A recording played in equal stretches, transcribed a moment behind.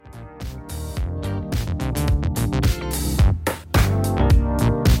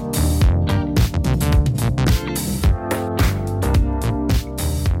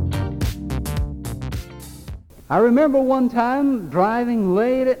I remember one time driving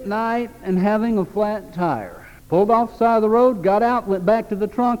late at night and having a flat tire. Pulled off the side of the road, got out, went back to the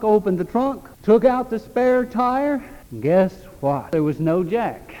trunk, opened the trunk, took out the spare tire, and guess what? There was no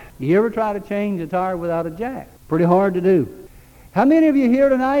jack. You ever try to change a tire without a jack? Pretty hard to do. How many of you here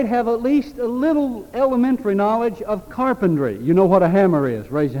tonight have at least a little elementary knowledge of carpentry? You know what a hammer is?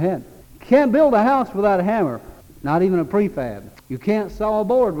 Raise your hand. Can't build a house without a hammer, not even a prefab. You can't saw a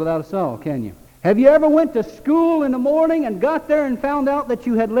board without a saw, can you? Have you ever went to school in the morning and got there and found out that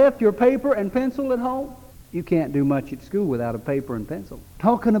you had left your paper and pencil at home? You can't do much at school without a paper and pencil.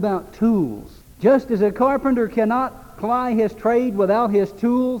 Talking about tools. Just as a carpenter cannot ply his trade without his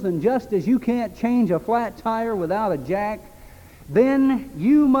tools, and just as you can't change a flat tire without a jack, then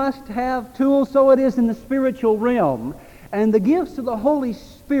you must have tools. So it is in the spiritual realm. And the gifts of the Holy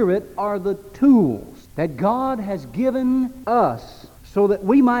Spirit are the tools that God has given us so that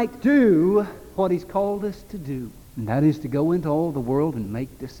we might do what He's called us to do. And that is to go into all the world and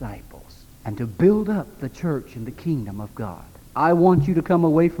make disciples and to build up the church and the kingdom of God. I want you to come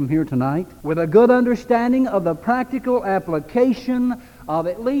away from here tonight with a good understanding of the practical application of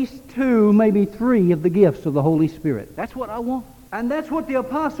at least 2, maybe 3 of the gifts of the Holy Spirit. That's what I want. And that's what the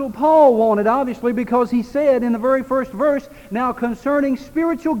Apostle Paul wanted, obviously, because he said in the very first verse, "Now concerning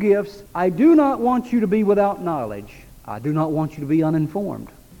spiritual gifts, I do not want you to be without knowledge. I do not want you to be uninformed."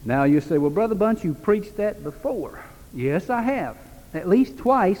 Now you say, "Well, Brother Bunch, you preached that before." Yes, I have. At least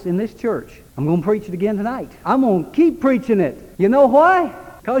twice in this church. I'm going to preach it again tonight. I'm going to keep preaching it. You know why?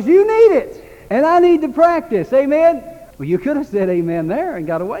 Because you need it. And I need to practice. Amen? Well, you could have said amen there and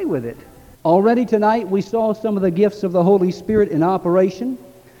got away with it. Already tonight we saw some of the gifts of the Holy Spirit in operation.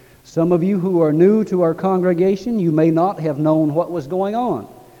 Some of you who are new to our congregation, you may not have known what was going on.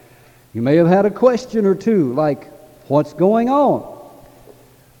 You may have had a question or two like, what's going on?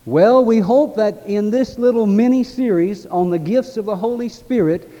 Well, we hope that in this little mini-series on the gifts of the Holy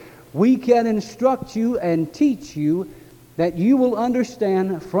Spirit, we can instruct you and teach you that you will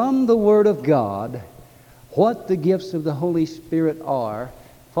understand from the Word of God what the gifts of the Holy Spirit are.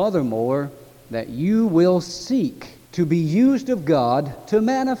 Furthermore, that you will seek to be used of God to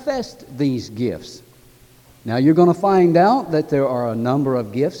manifest these gifts. Now, you're going to find out that there are a number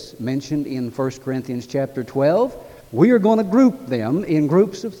of gifts mentioned in 1 Corinthians chapter 12. We are going to group them in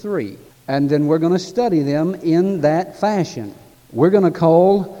groups of 3, and then we're going to study them in that fashion. We're going to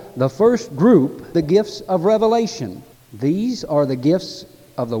call the first group the gifts of revelation. These are the gifts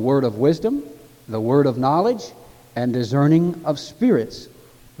of the word of wisdom, the word of knowledge, and discerning of spirits.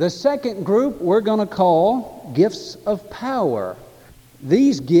 The second group we're going to call gifts of power.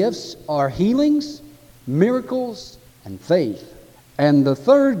 These gifts are healings, miracles, and faith. And the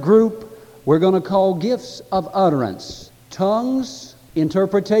third group we're going to call gifts of utterance, tongues,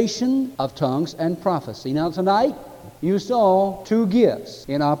 interpretation of tongues, and prophecy. Now tonight, you saw 2 gifts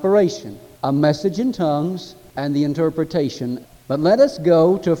in operation, a message in tongues and the interpretation. But let us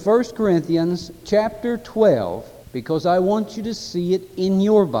go to 1 Corinthians chapter 12, because I want you to see it in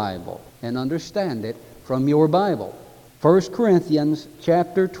your Bible and understand it from your Bible. 1 Corinthians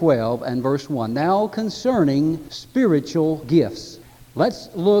chapter 12 and verse 1. Now concerning spiritual gifts. Let's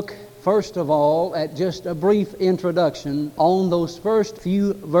look first of all at just a brief introduction on those first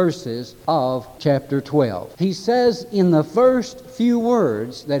few verses of chapter 12. He says in the first few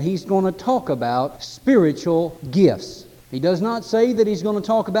words that he's going to talk about spiritual gifts. He does not say that he's going to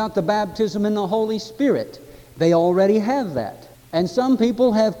talk about the baptism in the Holy Spirit. They already have that. And some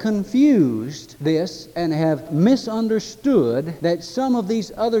people have confused this and have misunderstood that some of these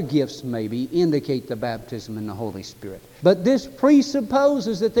other gifts maybe indicate the baptism in the Holy Spirit. But this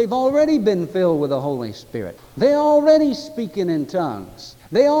presupposes that they've already been filled with the Holy Spirit. They're already speaking in tongues.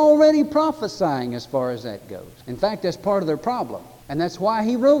 They're already prophesying as far as that goes. In fact, that's part of their problem. And that's why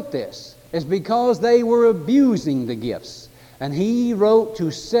he wrote this. It's because they were abusing the gifts. And he wrote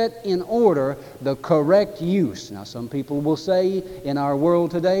to set in order the correct use. Now, some people will say in our world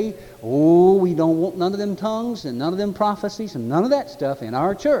today, oh, we don't want none of them tongues and none of them prophecies and none of that stuff in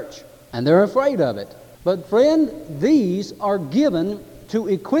our church. And they're afraid of it. But friend, these are given to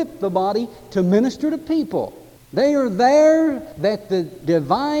equip the body to minister to people. They are there that the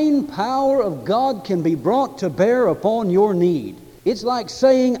divine power of God can be brought to bear upon your need. It's like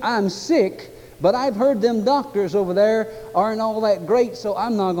saying, I'm sick, but I've heard them doctors over there aren't all that great, so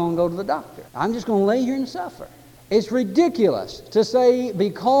I'm not going to go to the doctor. I'm just going to lay here and suffer. It's ridiculous to say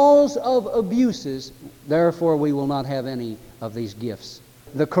because of abuses, therefore we will not have any of these gifts.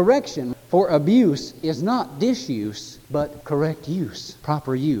 the correction for abuse is not disuse, but correct use,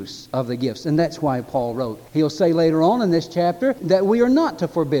 proper use of the gifts. And that's why Paul wrote. He'll say later on in this chapter that we are not to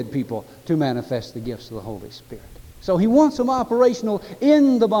forbid people to manifest the gifts of the Holy Spirit. So he wants them operational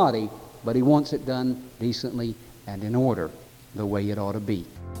in the body, but he wants it done decently and in order, the way it ought to be.